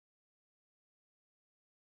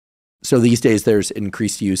So these days there's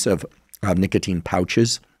increased use of nicotine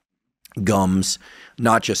pouches, gums,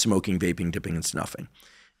 not just smoking, vaping, dipping, and snuffing.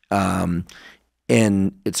 And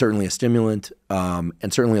it's certainly a stimulant,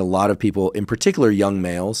 and certainly a lot of people, in particular young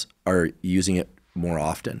males, are using it more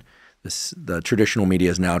often. The traditional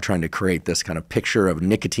media is now trying to create this kind of picture of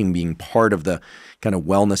nicotine being part of the kind of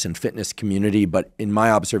wellness and fitness community. But in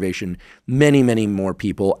my observation, many, many more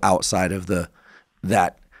people outside of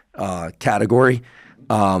that category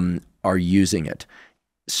are using it.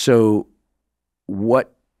 So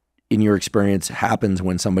what, in your experience, happens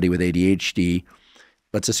when somebody with ADHD,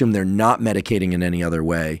 let's assume they're not medicating in any other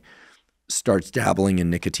way, starts dabbling in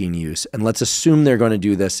nicotine use? And let's assume they're going to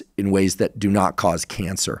do this in ways that do not cause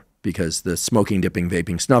cancer, because the smoking, dipping,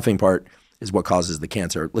 vaping, snuffing part is what causes the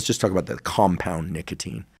cancer. Let's just talk about the compound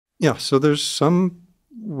nicotine. Yeah, so there's some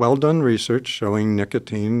well-done research showing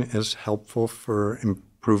nicotine is helpful for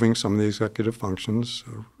improving some of the executive functions,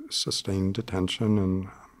 so sustained attention, and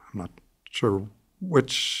I'm not sure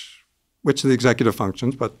which of the executive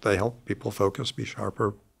functions, but they help people focus, be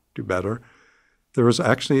sharper, do better. There was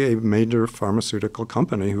actually a major pharmaceutical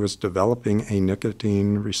company who was developing a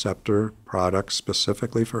nicotine receptor product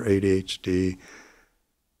specifically for ADHD,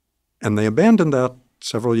 and they abandoned that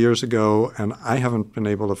several years ago, and I haven't been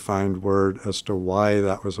able to find word as to why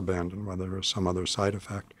that was abandoned, whether there was some other side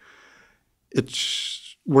effect. It's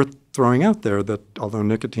worth throwing out there that although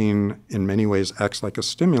nicotine in many ways acts like a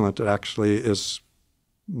stimulant, it actually is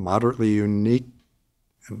moderately unique.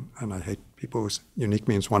 And I hate people who say unique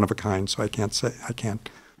means one of a kind, so I can't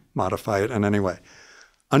modify it in any way.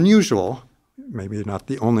 Unusual, maybe not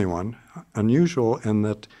the only one, unusual in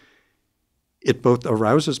that it both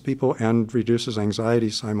arouses people and reduces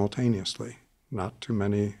anxiety simultaneously. Not too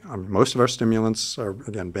many, most of our stimulants are,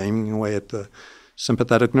 again, banging away at the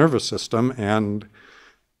sympathetic nervous system, and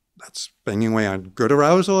that's banging away on good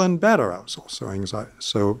arousal and bad arousal.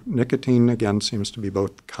 So nicotine, again, seems to be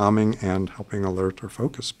both calming and helping alert or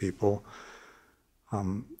focus people.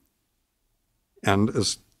 And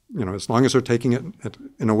as long as they're taking it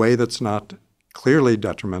in a way that's not clearly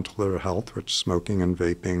detrimental to their health, which smoking and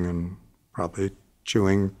vaping and probably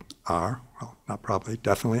chewing are, well, not probably,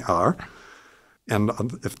 definitely are. And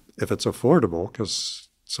if it's affordable, because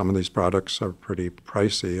some of these products are pretty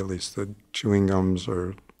pricey, at least the chewing gums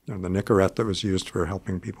or the Nicorette that was used for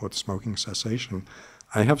helping people with smoking cessation.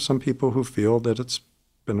 I have some people who feel that it's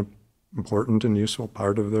been an important and useful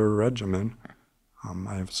part of their regimen.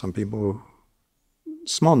 I have some people,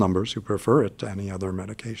 small numbers, who prefer it to any other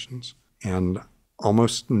medications. And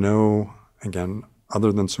almost no, again,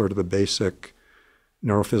 other than sort of the basic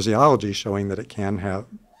neurophysiology showing that it can have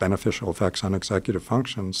beneficial effects on executive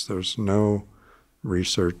functions, there's no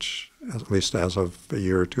research, at least as of a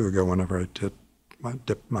year or two ago, whenever I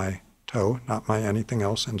dipped my toe, not my anything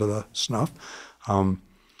else, into the snuff,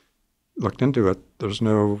 looked into it. There's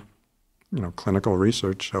no, clinical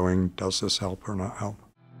research showing does this help or not help.